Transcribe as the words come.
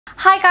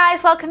Hi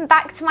guys, welcome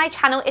back to my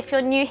channel. If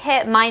you're new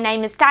here, my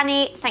name is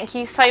Dani. Thank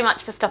you so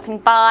much for stopping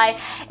by.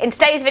 In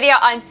today's video,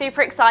 I'm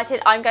super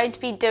excited. I'm going to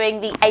be doing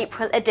the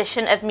April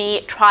edition of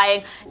me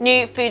trying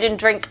new food and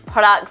drink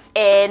products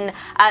in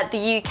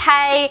the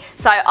UK.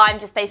 So I'm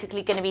just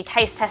basically going to be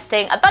taste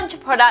testing a bunch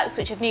of products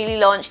which have newly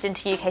launched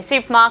into UK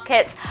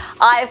supermarkets.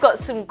 I've got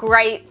some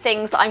great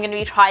things that I'm going to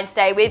be trying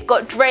today. We've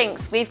got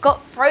drinks, we've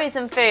got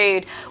frozen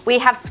food, we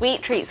have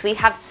sweet treats, we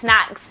have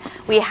snacks,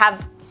 we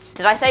have,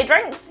 did I say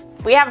drinks?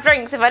 We have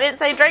drinks. If I didn't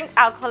say drinks,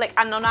 alcoholic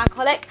and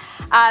non-alcoholic.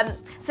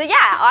 So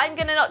yeah, I'm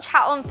gonna not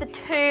chat on for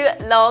too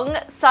long.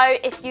 So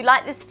if you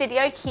like this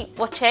video, keep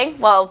watching.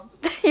 Well,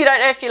 you don't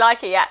know if you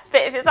like it yet,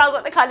 but if it sounds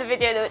like the kind of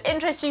video that would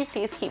interest you,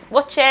 please keep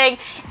watching.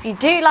 If you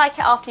do like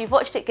it after you've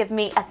watched it, give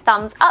me a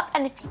thumbs up.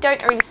 And if you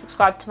don't already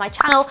subscribe to my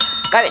channel,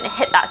 go and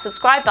hit that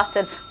subscribe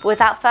button. But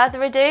without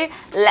further ado,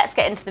 let's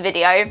get into the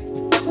video.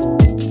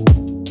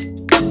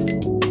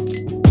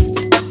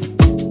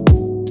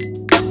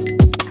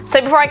 So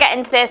before I get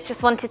into this,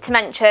 just wanted to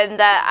mention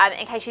that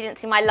in case you didn't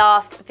see my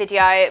last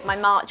video, my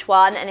March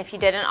one, and if you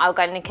didn't, I'll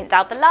go and link it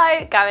down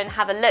below. Go and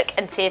have a look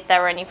and see if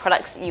there are any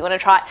products that you want to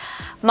try.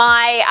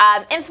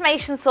 My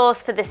information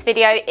source for this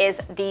video is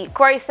The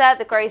Grocer.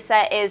 The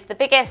Grocer is the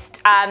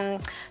biggest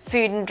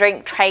food and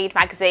drink trade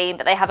magazine,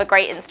 but they have a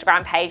great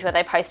Instagram page where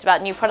they post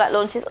about new product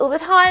launches all the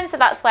time. So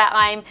that's where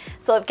I'm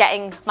sort of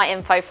getting my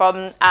info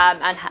from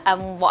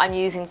and what I'm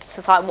using to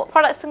decide what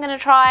products I'm going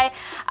to try.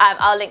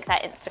 I'll link their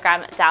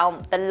Instagram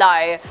down below.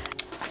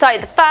 So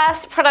the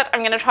first product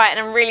I'm going to try, and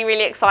I'm really,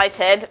 really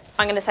excited.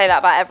 I'm going to say that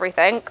about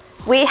everything.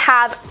 We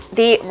have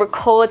the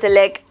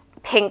Rekorderlig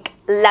pink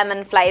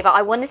lemon flavour.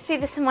 I wanted to do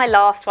this in my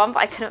last one, but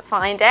I couldn't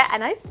find it,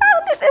 and I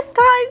found it this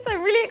time, so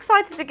I'm really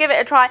excited to give it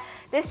a try.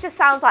 This just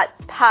sounds like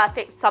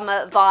perfect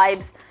summer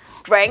vibes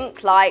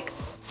drink, like,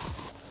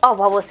 oh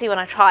well, we'll see when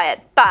I try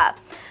it. But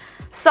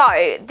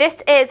so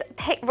this is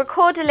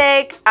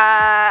Rekorderlig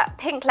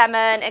pink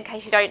lemon. In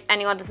case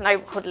anyone doesn't know,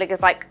 Rekorderlig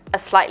is like a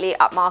slightly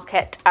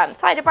upmarket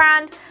cider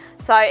brand.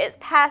 So it's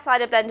pear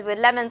cider blended with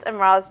lemons and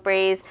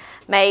raspberries,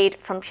 made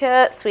from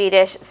pure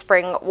Swedish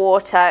spring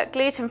water,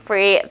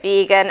 gluten-free,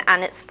 vegan,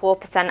 and it's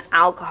 4%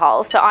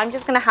 alcohol. So I'm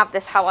just gonna have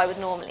this how I would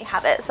normally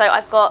have it. So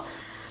I've got,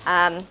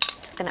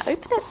 just gonna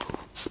open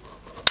it.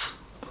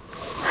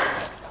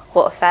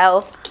 What a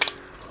fail.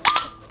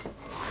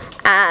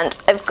 And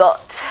I've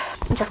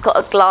just got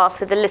a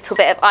glass with a little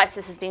bit of ice.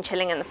 This has been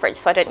chilling in the fridge,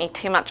 so I don't need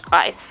too much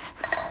ice.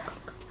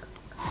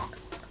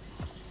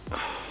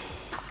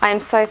 I am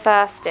so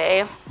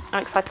thirsty.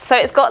 I'm excited. So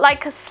it's got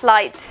like a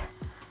slight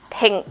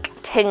pink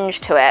tinge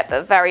to it,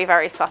 but very,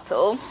 very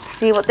subtle. Let's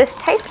see what this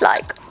tastes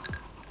like.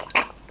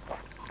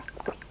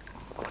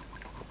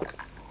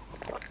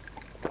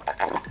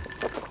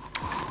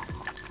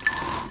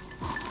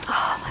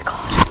 Oh my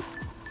God.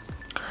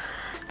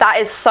 That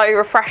is so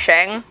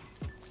refreshing.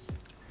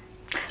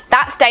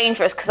 That's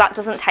dangerous because that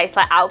doesn't taste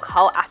like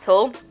alcohol at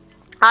all.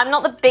 I'm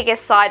not the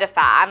biggest cider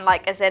fan,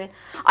 like as in,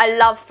 I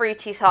love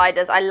fruity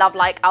ciders. I love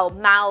like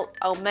Old Malt,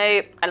 Old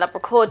Moot. I love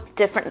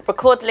different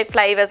Rekorderlig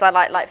flavours. I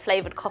like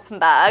flavoured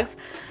Koppenbergs.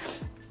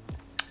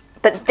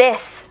 But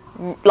this,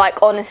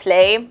 like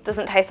honestly,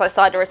 doesn't taste like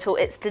cider at all.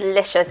 It's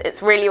delicious.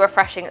 It's really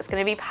refreshing. It's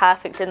going to be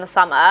perfect in the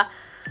summer.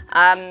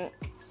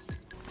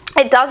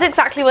 It does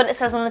exactly what it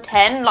says on the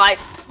tin. Like,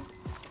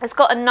 it's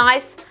got a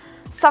nice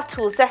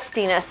subtle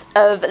zestiness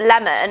of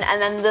lemon,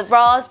 and then the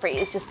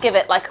raspberries just give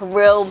it like a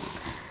real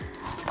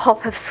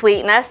pop of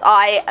sweetness.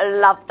 I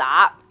love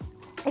that.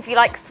 If you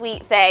like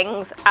sweet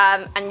things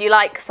and you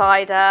like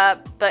cider,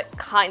 but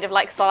kind of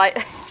like cider,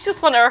 if you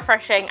just want a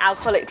refreshing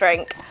alcoholic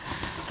drink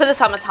for the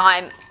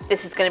summertime,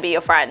 this is going to be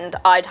your friend.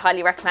 I'd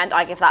highly recommend.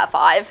 I give that a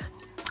 5.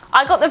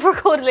 I got the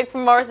Rekorderlig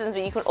from Morrisons,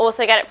 but you can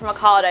also get it from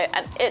Ocado,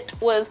 and it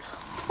was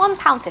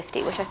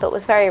 £1.50, which I thought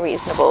was very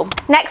reasonable.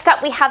 Next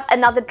up, we have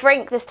another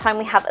drink. This time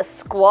we have a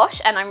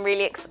squash, and I'm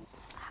really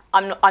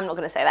I'm not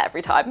going to say that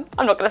every time.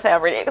 I'm not going to say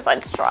I'm really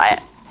excited to try it,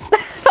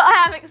 but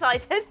I am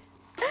excited.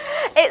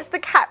 It's the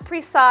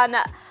Capri-Sun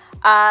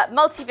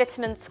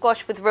multivitamin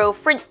squash with real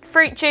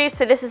fruit juice.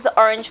 So this is the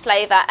orange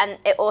flavour, and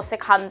it also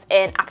comes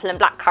in apple and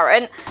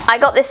blackcurrant. I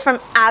got this from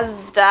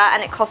Asda,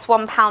 and it costs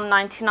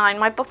 £1.99.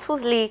 My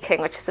bottle's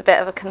leaking, which is a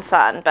bit of a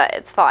concern, but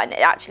it's fine.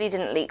 It actually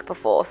didn't leak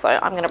before, so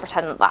I'm going to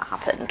pretend that that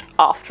happened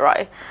after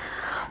I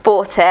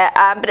bought it.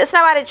 But it's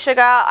no added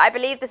sugar. I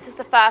believe this is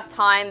the first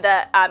time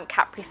that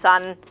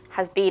Capri-Sun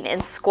has been in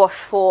squash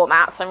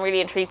format, so I'm really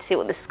intrigued to see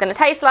what this is going to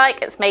taste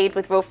like. It's made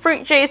with real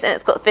fruit juice, and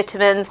it's got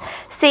vitamins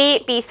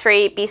C,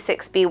 B3,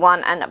 B6,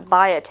 B1, and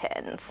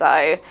biotin.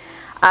 So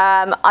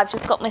I've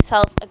just got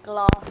myself a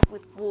glass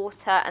with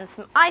water and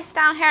some ice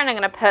down here, and I'm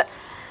going to put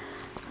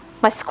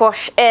my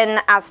squash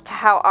in as to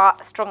how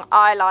strong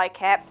I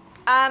like it.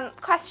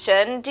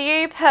 Question, do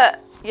you put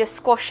your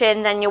squash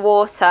in, then your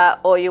water,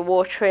 or your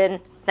water in,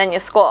 then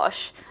your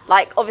squash?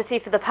 Like, obviously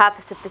for the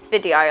purpose of this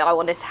video, I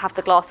wanted to have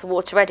the glass of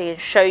water ready and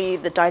show you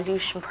the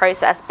dilution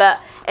process, but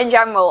in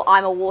general,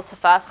 I'm a water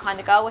first kind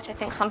of girl, which I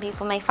think some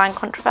people may find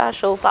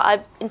controversial, but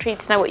I'm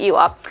intrigued to know what you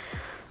are.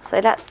 So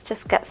let's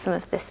just get some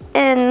of this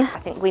in. I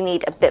think we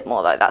need a bit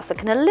more though. That's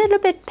looking a little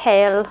bit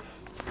pale.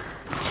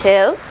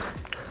 Cheers.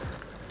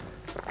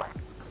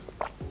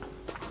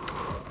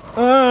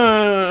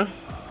 Mmm,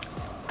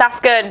 that's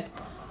good.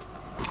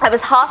 I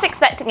was half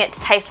expecting it to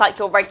taste like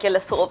your regular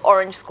sort of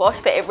orange squash,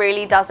 but it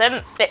really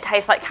doesn't. It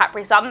tastes like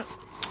Capri-Sun.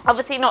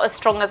 Obviously not as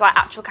strong as like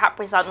actual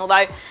Capri-Sun,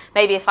 although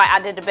maybe if I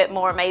added a bit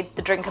more and made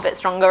the drink a bit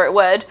stronger, it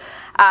would.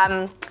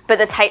 But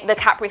the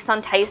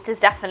Capri-Sun taste is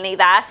definitely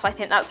there, so I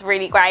think that's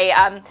really great.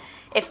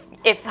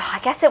 If I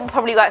guess it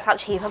probably works out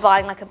cheaper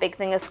buying like a big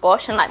thing of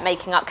squash and like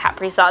making up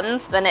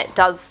Capri-Suns than it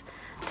does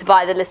to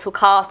buy the little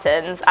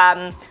cartons.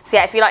 So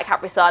yeah, if you like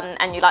Capri-Sun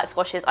and you like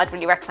squashes, I'd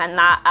really recommend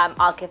that.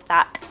 I'll give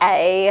that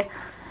a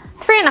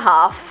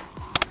 3.5.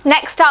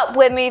 Next up,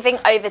 we're moving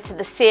over to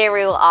the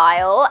cereal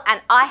aisle, and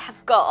I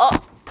have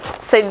got,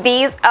 so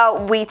these are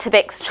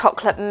Weetabix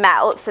chocolate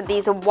melt. So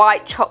these are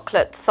white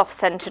chocolate, soft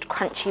scented,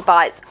 crunchy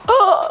bites.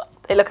 Oh,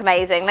 they look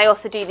amazing. They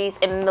also do these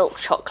in milk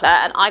chocolate,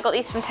 and I got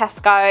these from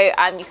Tesco,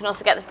 and you can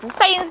also get them from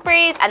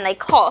Sainsburys, and they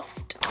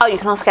cost, oh, you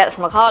can also get them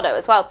from Ocado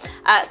as well.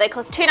 They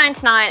cost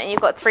 $2.99, and you've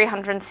got a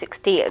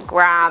 360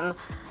 gram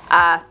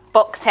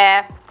box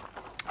here.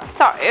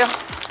 So,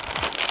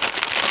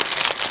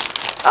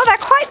 oh, they're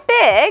quite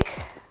big.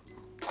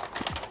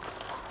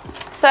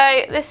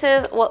 So this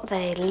is what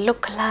they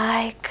look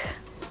like.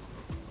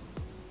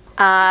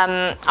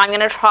 I'm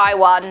gonna try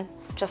one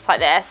just like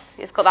this.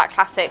 It's got that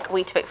classic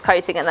Weetabix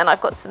coating, and then I've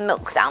got some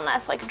milk down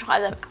there so I can try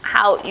them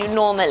how you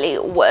normally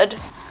would.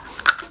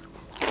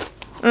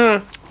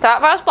 So that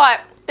first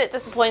bite, a bit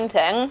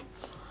disappointing.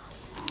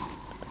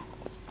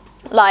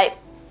 Like,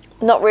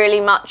 not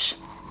really much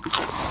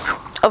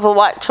of a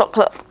white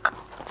chocolate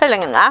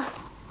filling in there.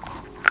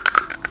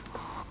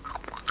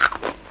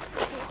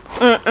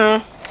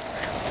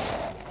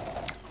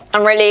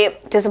 I'm really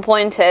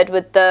disappointed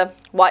with the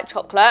white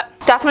chocolate.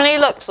 Definitely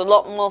looks a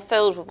lot more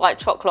filled with white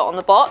chocolate on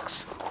the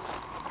box.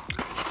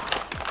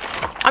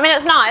 I mean,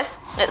 it's nice,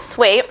 it's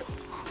sweet.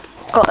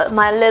 Got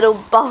my little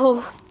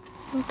bowl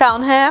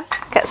down here.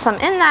 Get some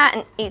in there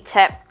and eat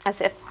it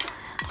as if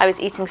I was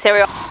eating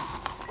cereal.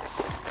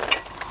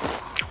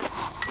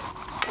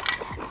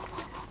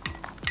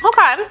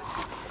 Okay.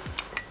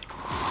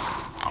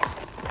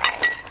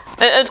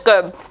 It is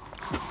good.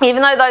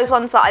 Even though those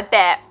ones that I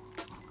bit,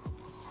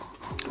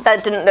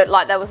 that didn't look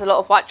like there was a lot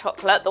of white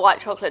chocolate, the white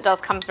chocolate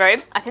does come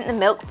through. I think the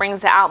milk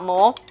brings it out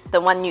more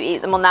than when you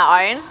eat them on their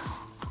own.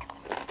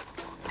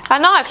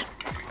 And nice.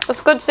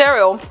 It's good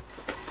cereal.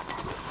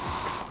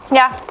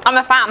 Yeah, I'm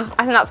a fan.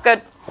 I think that's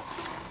good.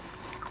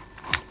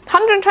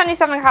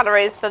 127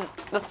 calories for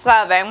the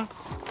serving.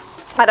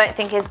 I don't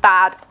think is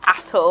bad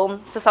at all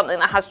for something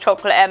that has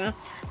chocolate in.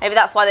 Maybe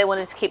that's why they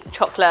wanted to keep the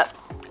chocolate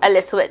a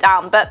little bit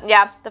down. But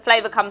yeah, the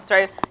flavour comes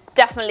through.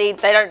 Definitely,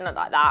 they don't look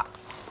like that.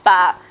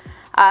 But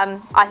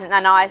I think they're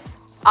nice.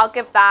 I'll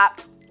give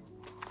that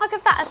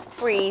a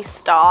 3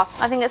 star.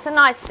 I think it's a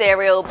nice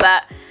cereal,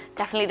 but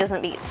definitely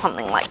doesn't beat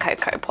something like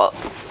Cocoa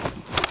Pops.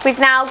 We've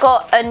now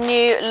got a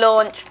new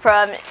launch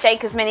from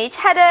Jacob's Mini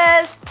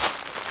Cheddars,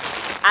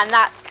 and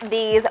that's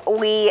these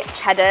wee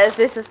cheddars.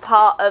 This is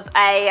part of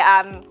a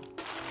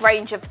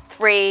range of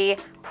 3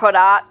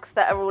 products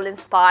that are all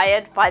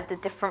inspired by the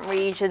different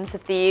regions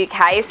of the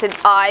UK. So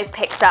I've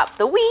picked up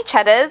the wee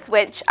cheddars,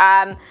 which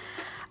you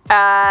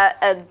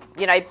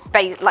know,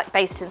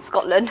 based in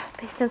Scotland,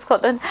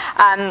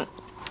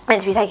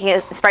 meant to be taking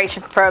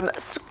inspiration from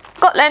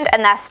Scotland,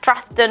 and they're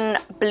Strathdon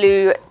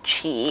blue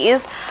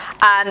cheese.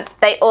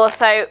 They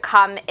also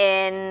come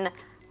in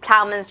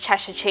Ploughman's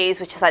Cheshire cheese,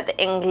 which is like the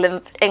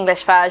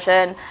English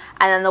version,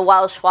 and then the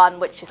Welsh one,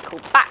 which is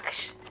called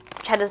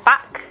Cheddars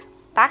Bach.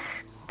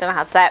 Don't know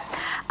how to say it.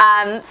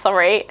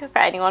 Sorry for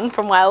anyone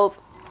from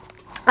Wales.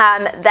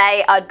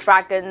 They are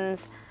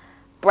Dragon's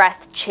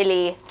Breath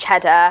chili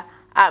cheddar.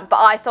 But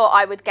I thought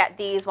I would get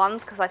these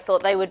ones because I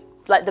thought they would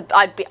like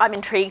I'm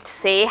intrigued to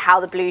see how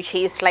the blue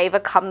cheese flavour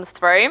comes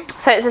through.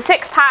 So it's a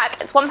 6-pack,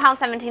 it's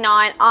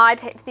 £1.79. I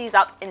picked these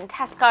up in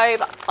Tesco,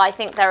 but I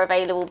think they're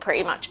available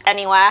pretty much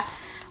anywhere.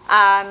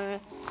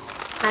 And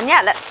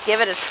yeah, let's give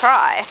it a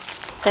try.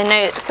 So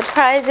no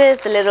surprises,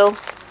 the little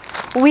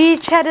wee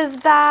cheddars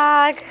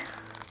bag.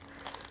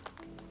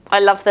 I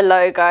love the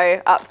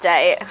logo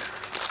update.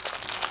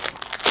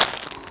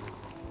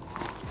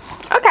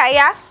 Okay,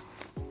 yeah.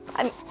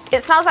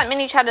 It smells like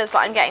mini cheddars,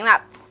 but I am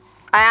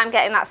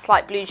getting that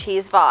slight blue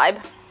cheese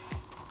vibe.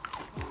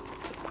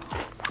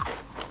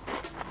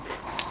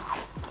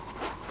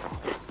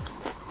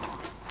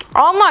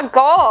 Oh my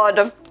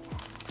god.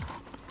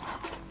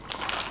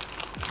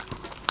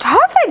 How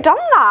have they done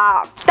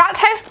that?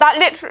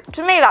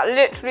 To me, that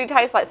literally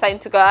tastes like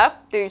Sainsburys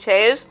blue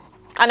cheese.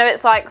 I know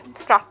it's like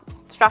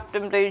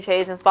Strathdon blue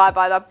cheese inspired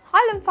by the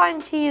Highland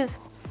Fine Cheese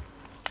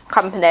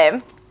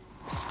Company.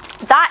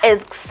 That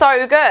is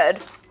so good.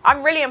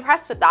 I'm really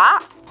impressed with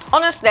that.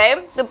 Honestly,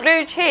 the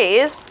blue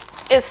cheese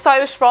is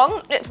so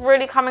strong. It's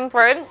really coming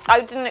through.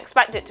 I didn't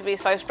expect it to be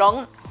so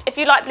strong. If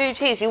you like blue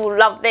cheese, you will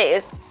love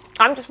these.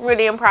 I'm just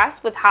really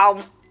impressed with how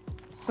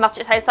much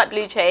it tastes like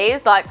blue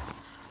cheese. Like,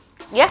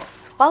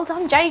 Yes, well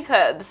done,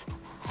 Jacobs.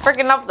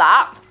 Freaking love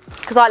that,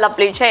 because I love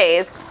blue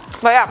cheese.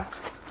 But yeah,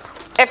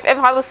 if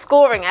I was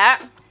scoring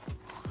it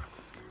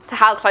to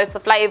how close the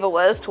flavour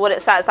was to what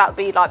it says, that would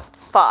be like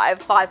 5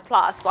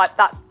 plus. Like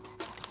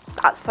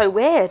that's so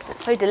weird, but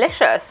so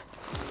delicious.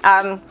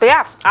 But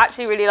yeah, I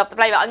actually really love the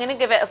flavour. I'm gonna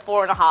give it a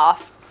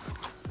 4.5.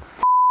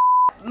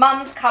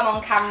 Mum's come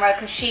on camera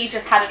because she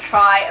just had a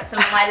try of some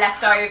of my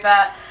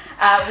leftover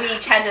wee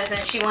cheddars,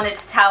 and she wanted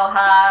to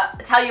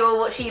tell you all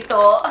what she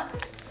thought.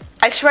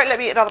 And she won't let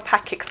me eat another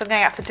packet because I'm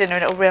going out for dinner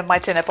and it'll ruin my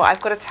dinner, but I've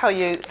got to tell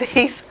you,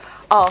 these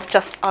are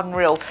just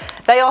unreal.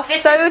 They are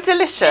so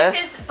delicious.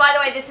 This is, by the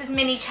way, this is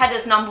Mini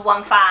Cheddar's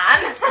 #1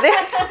 fan.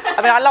 I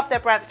mean, I love their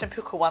Branston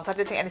pickle ones. I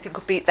didn't think anything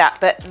could beat that,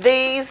 but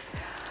these,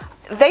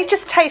 they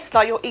just taste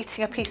like you're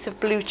eating a piece of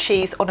blue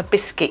cheese on a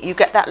biscuit. You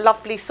get that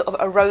lovely sort of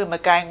aroma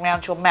going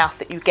around your mouth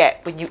that you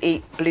get when you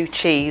eat blue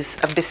cheese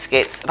and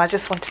biscuits. And I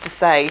just wanted to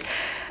say,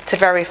 to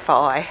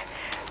verify,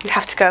 you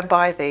have to go and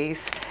buy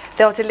these.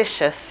 They're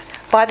delicious.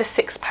 Buy the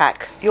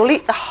 6-pack. You'll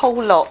eat the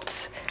whole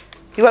lot.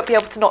 You won't be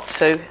able to not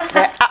to.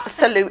 They're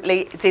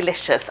absolutely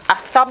delicious. A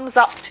thumbs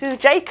up to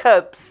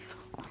Jacobs.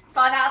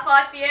 5 out of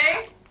 5 for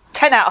you?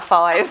 10 out of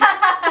 5.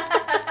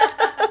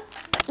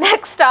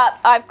 Next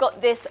up, I've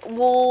got this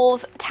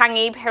Walls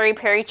Tangy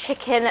Piri-Piri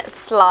chicken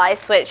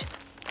slice, which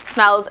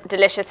smells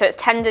delicious. So it's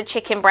tender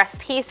chicken breast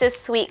pieces,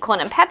 sweet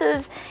corn and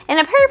peppers in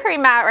a piri-piri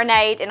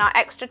marinade in our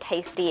extra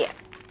tasty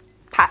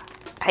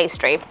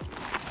pastry.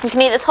 You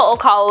can eat this hot or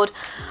cold.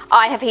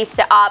 I have heated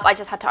it up. I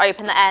just had to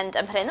open the end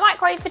and put it in the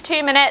microwave for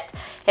 2 minutes.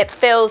 It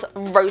feels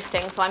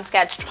roasting, so I'm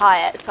scared to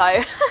try it. So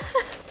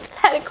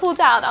let it cool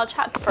down. I'll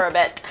chat for a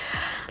bit.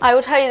 I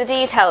will tell you the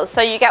details.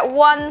 So you get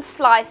 1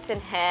 slice in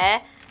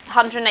here. It's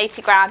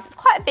 180 grams. It's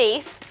quite a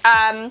beast,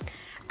 and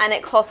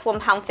it costs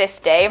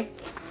 £1.50.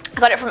 I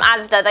got it from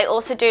Asda. They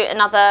also do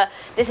another,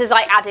 this is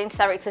like adding to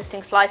their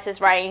existing slices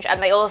range, and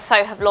they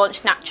also have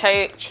launched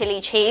nacho chili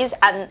cheese,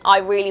 and I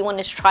really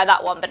wanted to try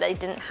that one, but they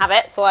didn't have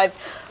it, so I've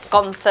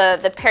gone for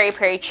the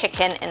piri-piri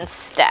chicken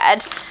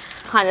instead.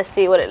 Kind of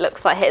see what it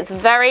looks like here. It's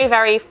very,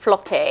 very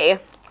floppy.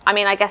 I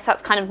mean, I guess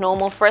that's kind of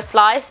normal for a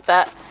slice,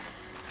 but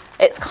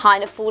it's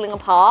kind of falling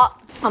apart.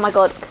 Oh my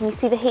God, can you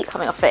see the heat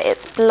coming off it?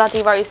 It's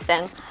bloody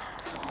roasting.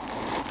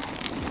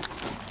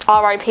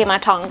 R.I.P. my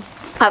tongue.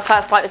 That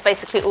first bite was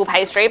basically all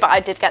pastry, but I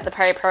did get the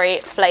peri-peri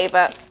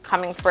flavour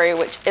coming through,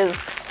 which is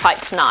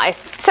quite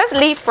nice. It says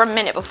leave for a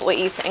minute before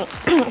eating.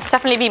 It's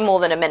definitely been more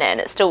than a minute and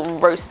it's still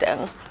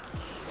roasting.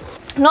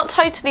 I'm not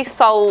totally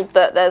sold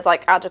that there's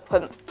like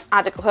adequate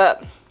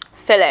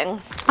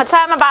filling. I'd say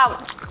I'm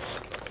about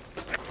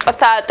a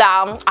third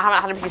down. I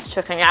haven't had a piece of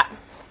chicken yet.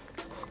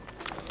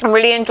 I'm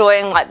really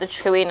enjoying like the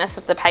chewiness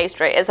of the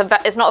pastry. It's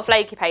not a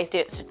flaky pastry,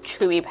 it's a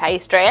chewy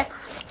pastry,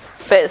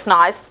 but it's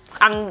nice.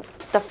 And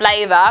the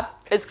flavour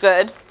is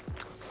good.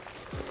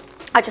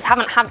 I just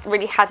haven't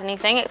really had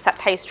anything except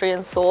pastry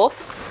and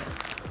sauce.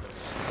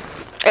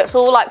 It's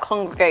all like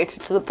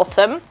congregated to the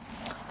bottom.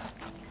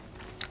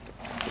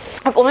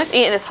 I've almost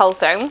eaten this whole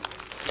thing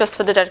just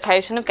for the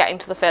dedication of getting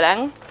to the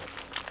filling.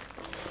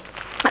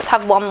 Let's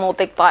have one more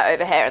big bite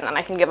over here and then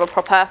I can give a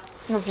proper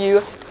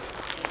review.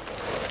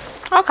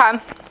 Okay,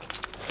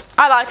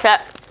 I like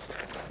it.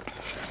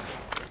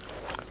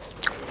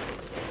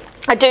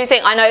 I do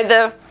think, I know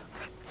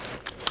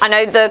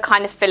the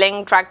kind of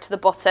filling dragged to the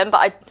bottom,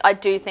 but I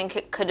do think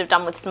it could have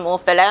done with some more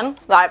filling.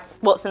 Like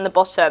what's in the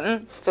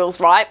bottom feels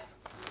right.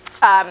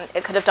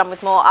 It could have done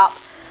with more up.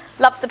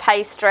 Love the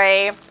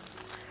pastry.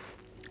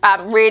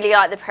 Really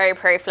like the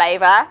peri-peri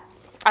flavour.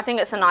 I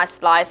think it's a nice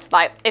slice.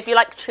 Like if you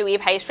like chewy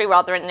pastry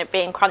rather than it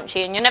being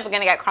crunchy, and you're never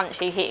going to get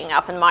crunchy heating it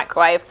up in the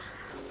microwave,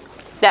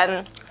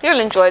 then you'll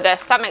enjoy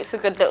this. That makes a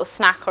good little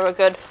snack or a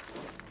good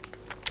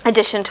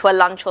addition to a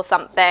lunch or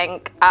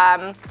something.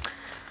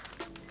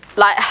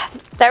 Like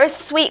there is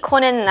sweet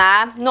corn in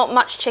there, not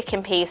much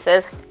chicken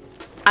pieces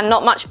and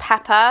not much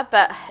pepper,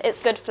 but it's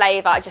good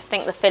flavour. I just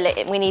think the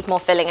filling, we need more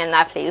filling in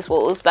there please,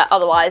 Walls, but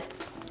otherwise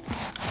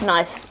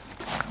nice.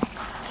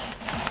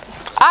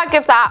 I'll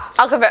give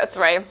it a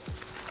 3.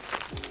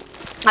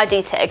 I'd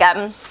eat it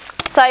again.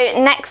 So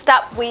next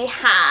up we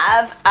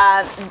have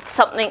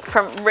something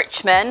from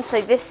Richmond.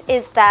 So this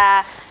is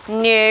their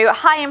new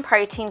high in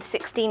protein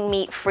 16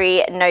 meat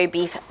free no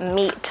beef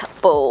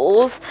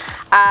meatballs.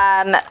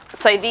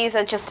 So these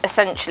are just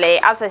essentially,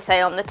 as they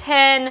say on the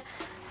tin,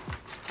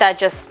 they're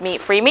just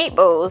meat free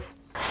meatballs.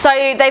 So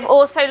they've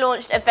also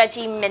launched a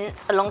veggie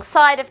mince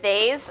alongside of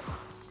these.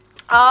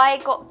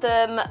 I got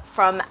them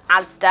from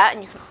Asda,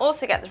 and you can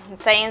also get them from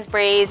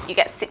Sainsburys. You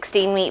get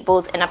 16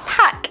 meatballs in a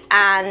pack,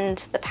 and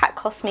the pack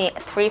cost me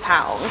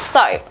 £3.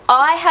 So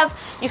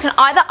you can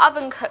either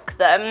oven cook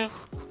them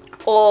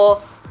or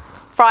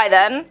fry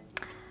them.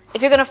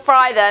 If you're gonna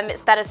fry them,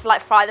 it's better to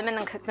like fry them and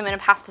then cook them in a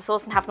pasta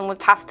sauce and have them with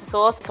pasta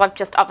sauce. So I've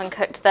just oven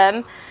cooked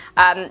them.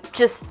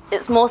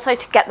 It's more so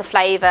to get the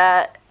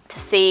flavour, to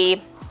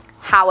see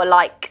how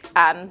like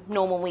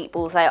normal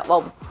meatballs they are,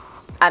 well,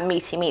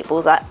 meaty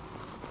meatballs are.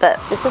 But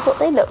this is what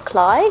they look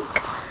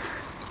like.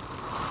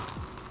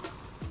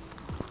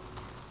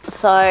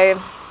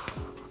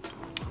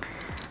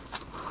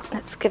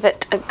 let's give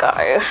it a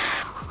go.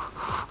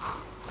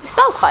 They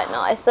smell quite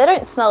nice. They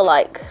don't smell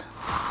like...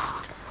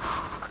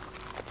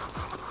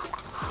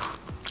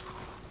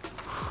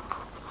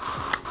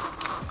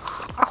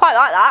 I quite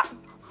like that.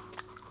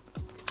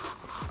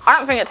 I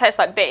don't think it tastes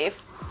like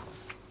beef,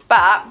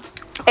 but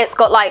it's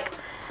got like,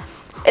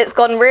 it's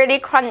gone really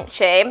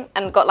crunchy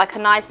and got like a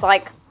nice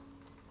like,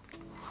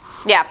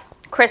 yeah,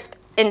 crisp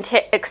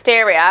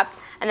exterior,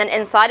 and then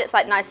inside it's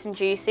like nice and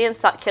juicy and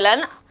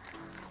succulent.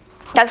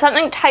 There's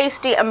something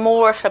tasty and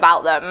Moorish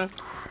about them.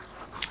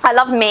 I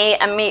love meat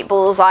and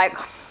meatballs, like,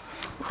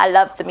 I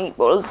love the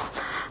meatballs.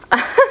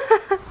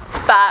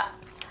 But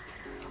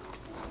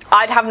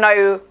I'd have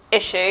no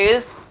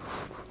issues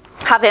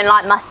having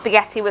like my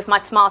spaghetti with my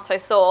tomato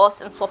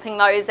sauce and swapping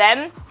those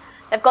in.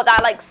 They've got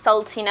that like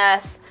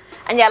saltiness,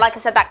 and yeah, like I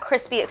said, that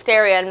crispy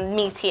exterior and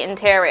meaty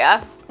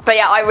interior. But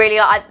yeah, I really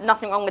like,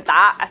 nothing wrong with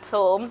that at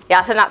all. Yeah,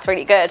 I think that's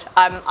really good.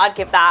 I'd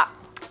give that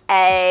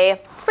a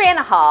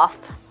 3.5.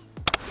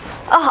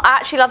 Oh, I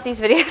actually love these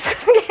videos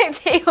because I'm getting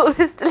to eat all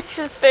this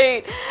delicious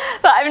food.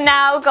 But I've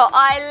now got,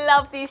 I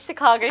love these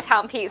Chicago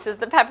Town pizzas.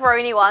 The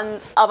pepperoni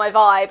ones are my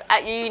vibe.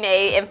 At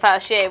uni in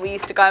first year, we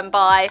used to go and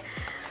buy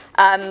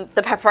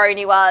the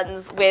pepperoni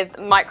ones with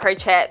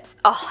microchips.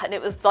 Oh, and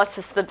it was like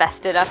just the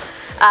best dinner.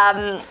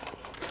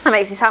 It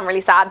makes me sound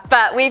really sad,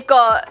 but we've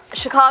got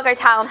Chicago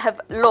Town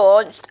have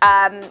launched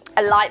a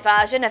light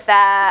version of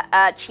their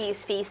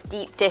cheese feast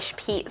deep dish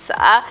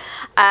pizza.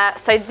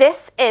 So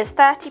this is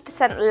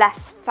 30%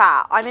 less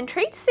fat. I'm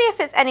intrigued to see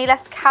if it's any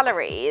less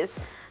calories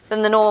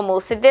than the normal.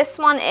 So this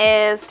one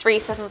is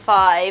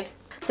 375.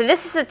 So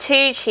this is a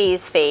 2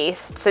 cheese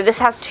feast. So this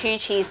has 2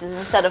 cheeses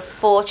instead of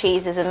 4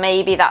 cheeses, and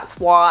maybe that's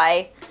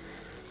why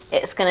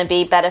it's going to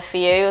be better for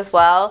you as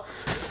well.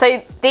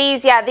 So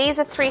these, yeah, these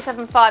are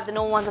 375, the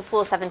normal ones are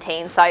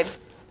 417. So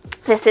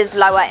this is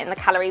lower in the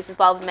calories as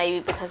well,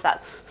 maybe because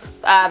that's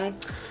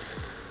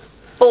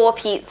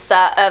 2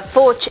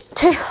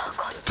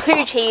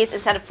 cheese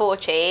instead of 4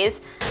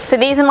 cheese. So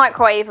these are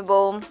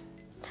microwavable.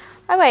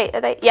 Oh wait,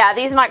 are they? Yeah,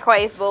 these are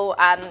microwavable,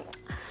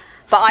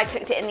 but I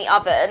cooked it in the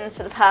oven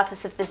for the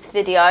purpose of this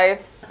video.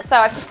 So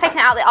I've just taken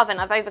it out of the oven.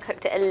 I've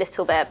overcooked it a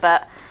little bit,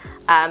 but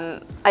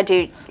I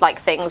do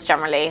like things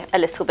generally a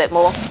little bit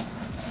more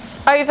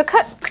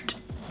overcooked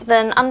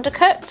than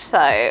undercooked.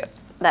 So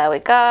there we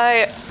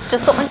go.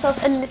 Just got myself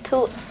a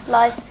little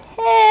slice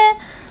here.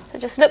 So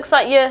it just looks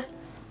like your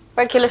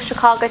regular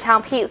Chicago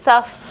Town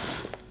pizza.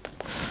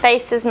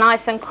 Face is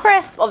nice and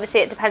crisp.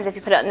 Obviously it depends if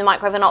you put it in the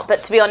microwave or not,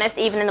 but to be honest,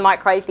 even in the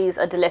microwave, these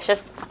are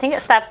delicious. I think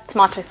it's their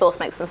tomato sauce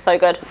makes them so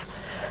good.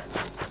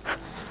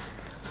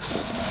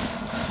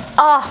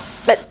 Oh,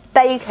 it's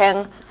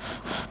baking.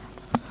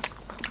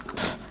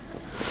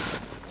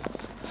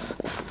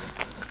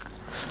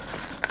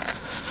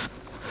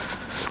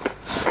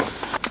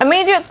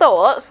 Immediate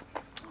thoughts,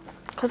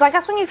 because I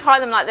guess when you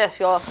try them like this,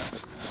 you're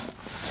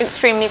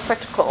extremely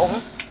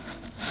critical.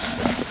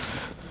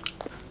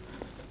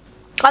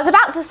 I was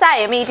about to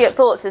say immediate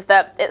thoughts is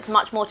that it's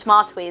much more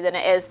tomatoey than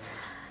it is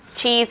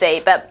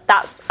cheesy, but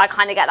that's, I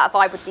kind of get that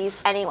vibe with these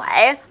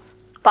anyway.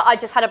 But I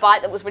just had a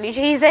bite that was really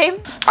cheesy.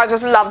 I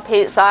just love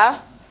pizza.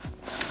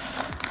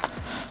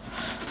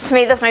 To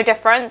me, there's no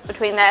difference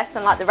between this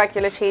and like the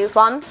regular cheese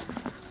one.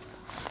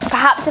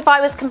 Perhaps if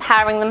I was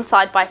comparing them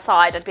side by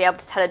side, I'd be able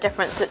to tell a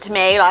difference, but to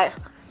me, like,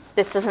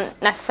 this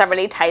doesn't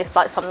necessarily taste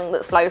like something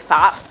that's low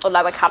fat or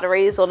lower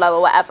calories or lower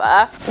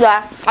whatever.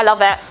 Yeah, I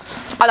love it.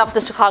 I love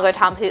the Chicago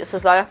Town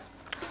pizzas though.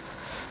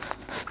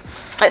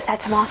 It's their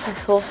tomato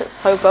sauce, it's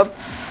so good.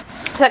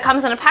 So it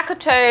comes in a pack of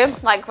 2,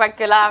 like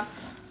regular.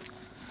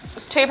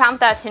 It's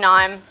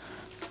 £2.39.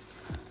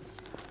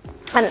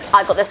 And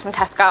I got this from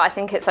Tesco. I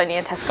think it's only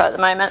in Tesco at the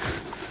moment.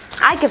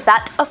 I give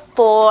that a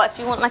 4. If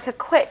you want like a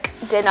quick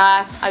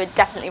dinner, I would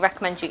definitely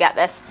recommend you get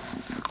this.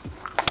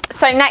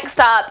 So next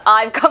up,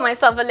 I've got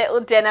myself a little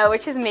dinner,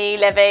 which is me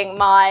living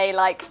my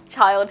like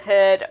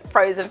childhood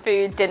frozen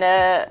food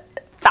dinner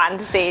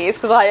fantasies,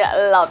 because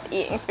I love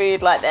eating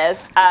food like this.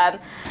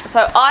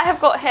 So I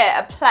have got here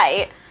a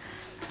plate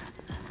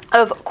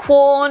of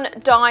Quron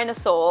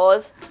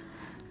dinosaurs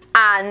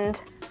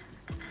and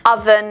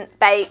oven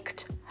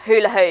baked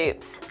hula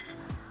hoops.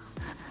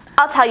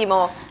 I'll tell you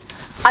more.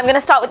 I'm going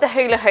to start with the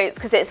hula hoops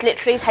because it's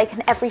literally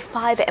taken every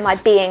fibre in my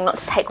being not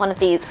to take one of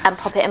these and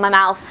pop it in my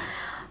mouth.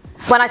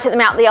 When I took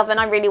them out of the oven,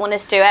 I really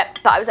wanted to do it,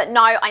 but I was like,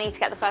 no, I need to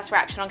get the first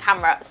reaction on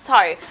camera. So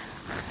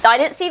I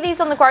didn't see these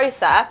on the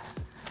grocer,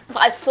 but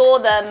I saw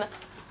them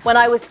when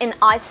I was in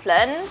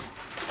Iceland.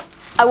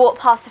 I walked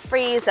past the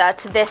freezer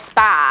to this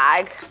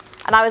bag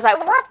and I was like,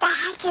 what the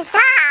heck is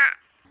that?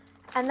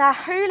 And they're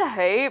hula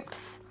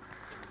hoops,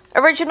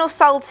 original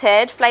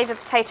salted flavoured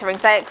potato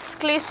rings. They're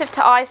exclusive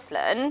to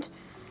Iceland.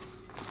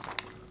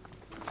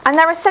 And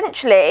they're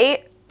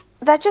essentially,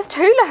 they're just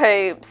hula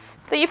hoops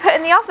that you put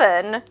in the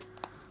oven.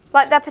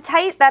 Like they're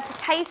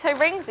potato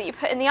rings that you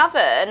put in the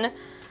oven.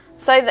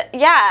 So that,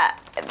 yeah,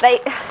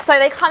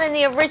 they come in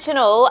the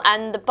original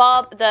and the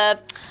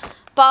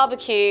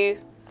barbecue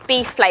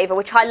beef flavour,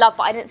 which I love,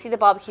 but I didn't see the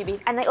barbecue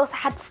beef. And they also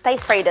had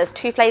Space Raiders,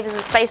 2 flavours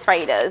of Space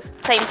Raiders,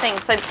 same thing.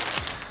 So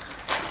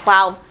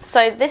Wow,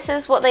 so this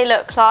is what they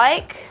look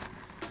like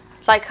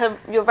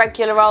your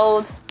regular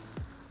old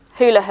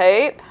hula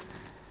hoop.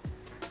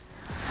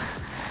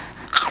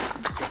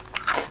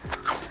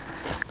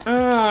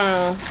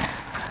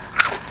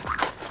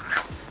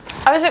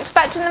 I was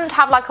expecting them to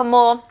have like a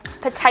more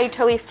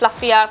potatoey,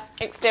 fluffier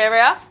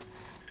exterior,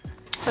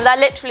 but they're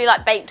literally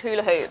like baked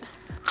hula hoops.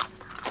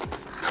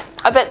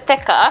 A bit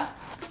thicker,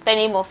 they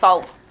need more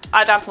salt.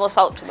 I'd add more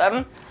salt to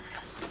them.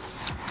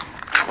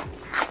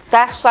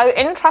 They're so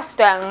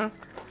interesting.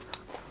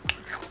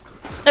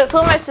 It's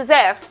almost as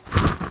if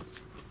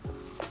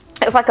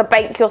it's like a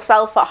bake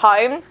yourself at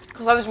home,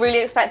 because I was really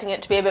expecting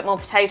it to be a bit more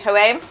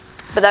potatoey,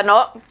 but they're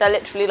not. They're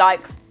literally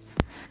like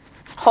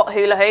hot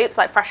hula hoops,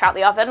 like fresh out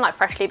the oven, like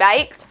freshly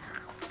baked.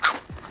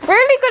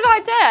 Really good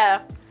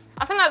idea.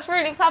 I think that's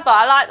really clever.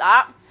 I like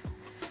that.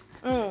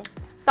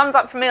 Thumbs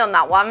up for me on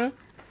that one.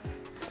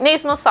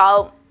 Needs more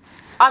salt.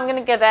 I'm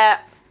gonna give it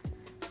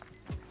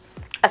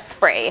a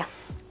 3,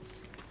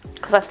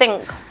 because I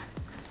think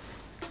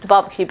the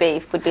barbecue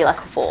beef would be like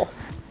a 4,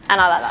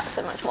 and I like that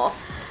so much more.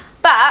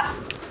 But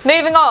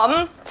moving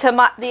on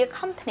to the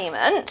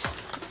accompaniment,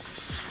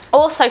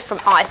 also from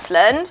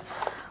Iceland,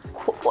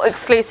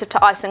 exclusive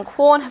to Iceland,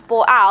 Quron have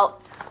brought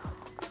out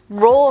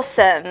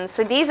Roarsomes.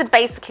 So these are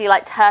basically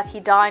like turkey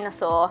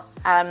dinosaur.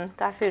 Do I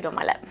have food on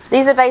my lip?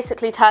 These are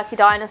basically turkey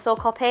dinosaur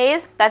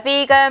copies. They're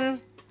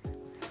vegan,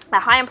 they're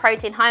high in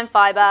protein, high in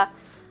fibre,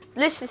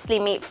 deliciously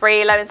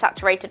meat-free, low in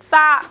saturated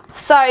fat.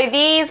 So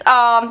these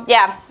are,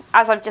 yeah,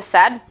 as I've just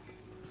said,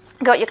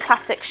 got your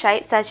classic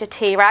shapes. There's your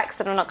T-Rex,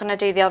 and I'm not going to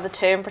do the other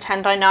two and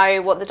pretend I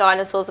know what the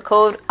dinosaurs are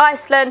called.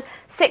 Iceland,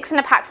 6 in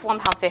a pack for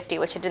 £1.50,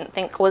 which I didn't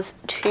think was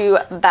too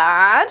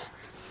bad.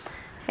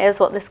 Here's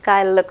what this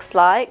guy looks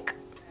like.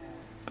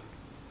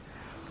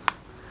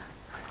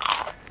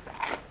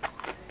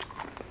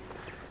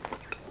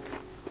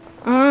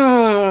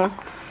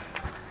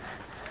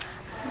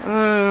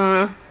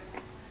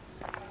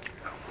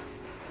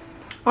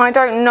 I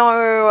don't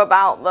know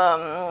about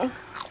them.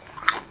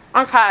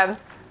 Okay.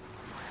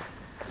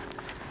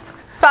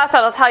 First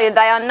I'll tell you,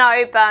 they are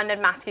no Bernard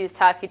Matthews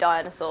turkey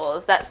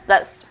dinosaurs.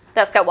 Let's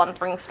get one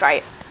thing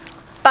straight.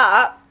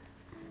 But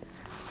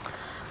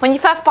when you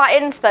first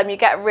bite into them, you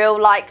get a real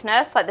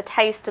likeness. Like the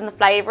taste and the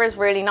flavour is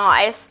really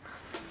nice.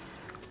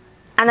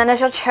 And then as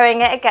you're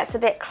chewing it, it gets a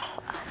bit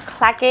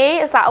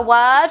claggy. Is that a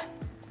word?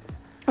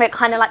 It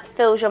kind of like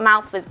fills your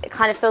mouth with, it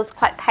kind of feels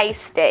quite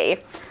pasty.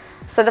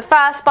 So the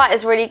first bite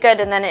is really good,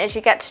 and then as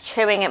you get to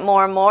chewing it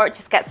more and more, it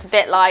just gets a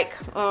bit like,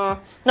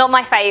 not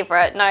my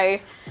favourite, no.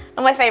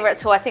 Not my favourite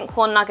at all. I think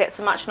corn nuggets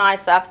are much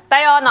nicer.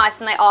 They are nice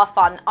and they are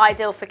fun.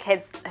 Ideal for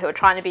kids who are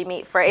trying to be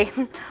meat-free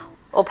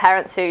or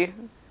parents who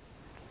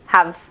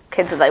have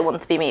kids that they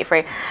want to be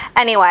meat-free.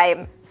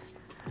 Anyway,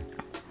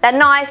 they're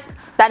nice.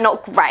 They're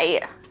not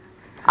great.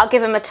 I'll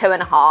give them a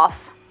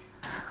 2.5.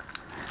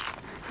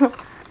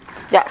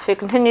 Yeah, so he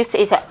continues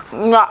to eat it.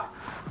 No,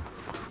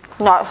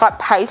 it's like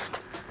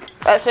paste.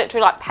 It's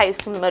literally like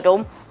paste in the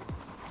middle.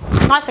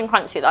 Nice and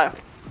crunchy though.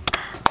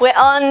 We're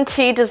on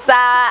to dessert,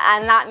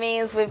 and that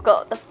means we've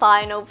got the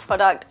final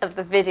product of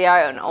the video,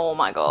 and oh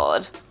my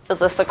god, is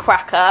this a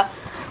cracker?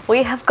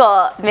 We have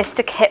got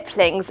Mr.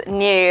 Kipling's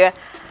new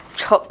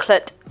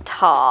chocolate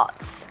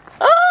tarts.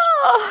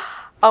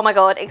 Oh my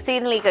god,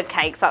 exceedingly good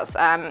cakes. That's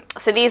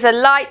so these are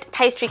light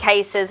pastry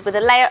cases with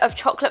a layer of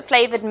chocolate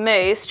flavoured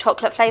mousse,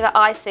 chocolate flavoured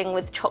icing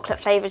with chocolate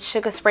flavoured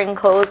sugar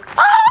sprinkles.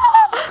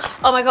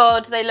 Oh my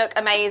god, they look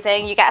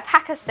amazing. You get a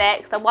pack of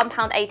 6, they're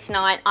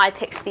 £1.89. I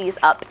picked these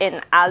up in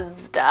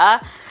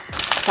Asda.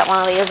 Get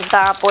one of these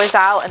bad boys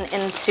out and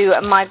into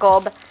my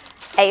gob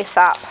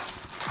ASAP.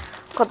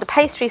 God, the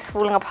pastry's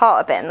falling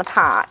apart a bit in the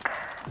pack.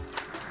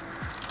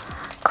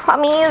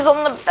 Crummies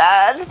on the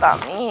bed,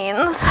 that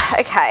means.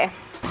 Okay,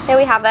 here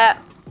we have it.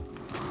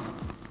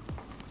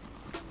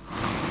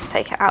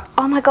 Take it out.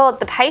 Oh my god,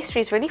 the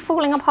pastry's really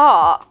falling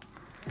apart.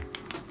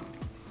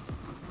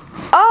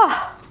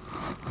 Oh!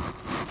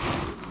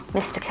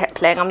 Mr.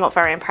 Kipling, I'm not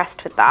very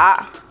impressed with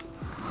that.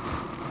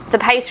 The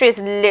pastry is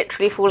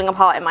literally falling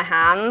apart in my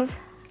hands.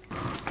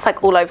 It's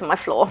like all over my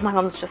floor. My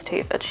mum's just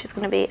hoovered. She's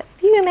going to be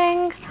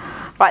fuming.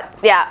 Right,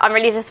 yeah, I'm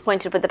really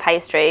disappointed with the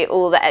pastry.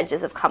 All the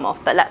edges have come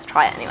off, but let's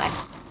try it anyway.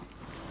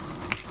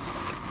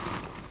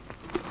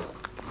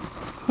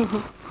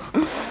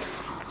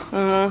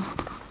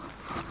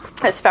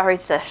 It's very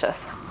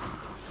delicious.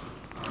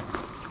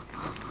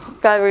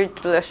 Very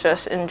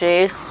delicious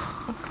indeed.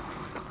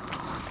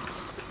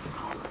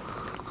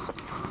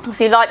 If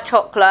you like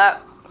chocolate,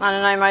 I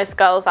don't know, most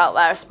girls out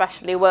there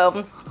especially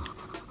will,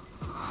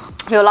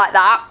 you'll like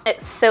that.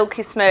 It's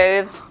silky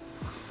smooth,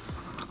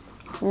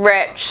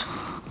 rich.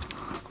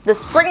 The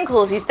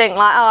sprinkles, you think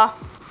like, oh,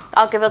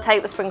 I'll give or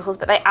take the sprinkles,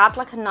 but they add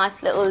like a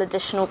nice little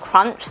additional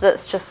crunch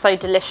that's just so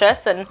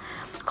delicious and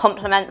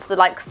complements the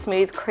like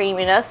smooth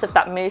creaminess of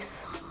that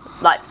mousse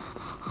like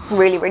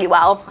really, really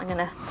well. I'm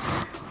gonna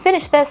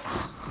finish this.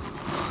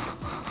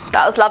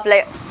 That was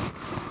lovely.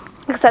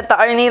 Like I said,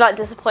 the only like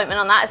disappointment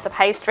on that is the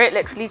pastry. It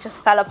literally just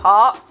fell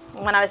apart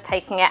when I was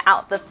taking it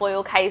out the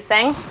foil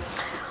casing.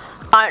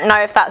 I don't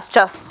know if that's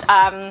just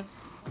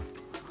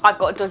I've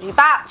got a dodgy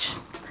batch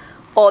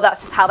or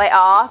that's just how they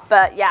are,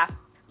 but yeah,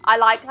 I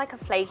like a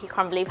flaky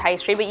crumbly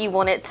pastry, but you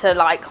want it to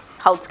like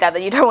hold together.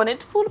 You don't want it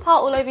to fall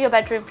apart all over your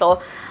bedroom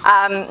floor.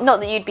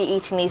 Not that you'd be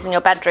eating these in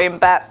your bedroom,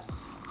 but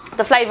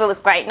the flavour was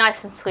great,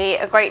 nice and sweet,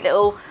 a great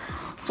little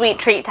sweet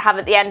treat to have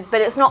at the end,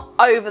 but it's not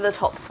over the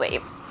top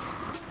sweet.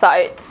 So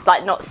it's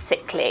like not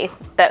sickly,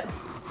 but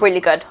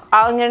really good.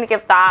 I'm going to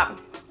give that,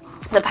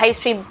 the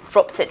pastry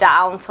drops it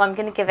down, so I'm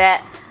going to give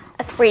it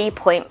a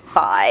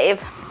 3.5.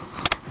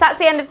 So that's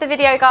the end of the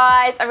video,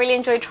 guys. I really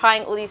enjoyed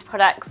trying all these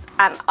products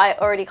and I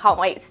already can't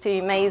wait to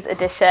do May's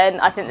edition.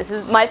 I think this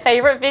is my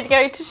favourite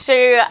video to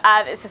shoot,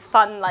 and it's just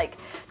fun like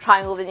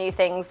trying all the new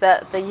things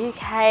that the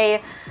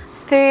UK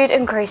food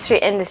and grocery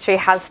industry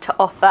has to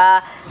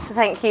offer. So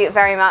thank you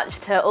very much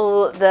to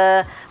all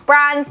the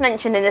brands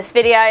mentioned in this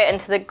video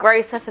and to the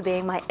grocer for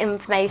being my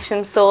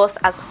information source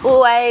as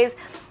always.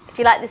 If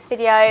you like this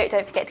video,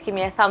 don't forget to give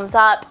me a thumbs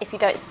up. If you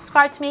don't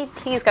subscribe to me,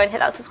 please go and hit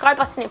that subscribe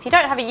button. If you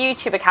don't have a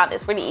YouTube account,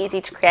 it's really easy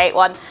to create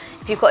one.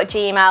 If you've got a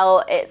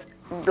Gmail, it's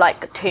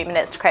like 2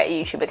 minutes to create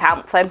a YouTube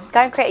account. So go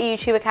and create a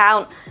YouTube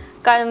account,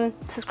 go and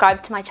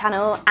subscribe to my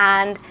channel,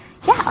 and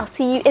yeah, I'll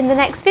see you in the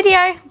next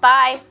video.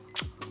 Bye.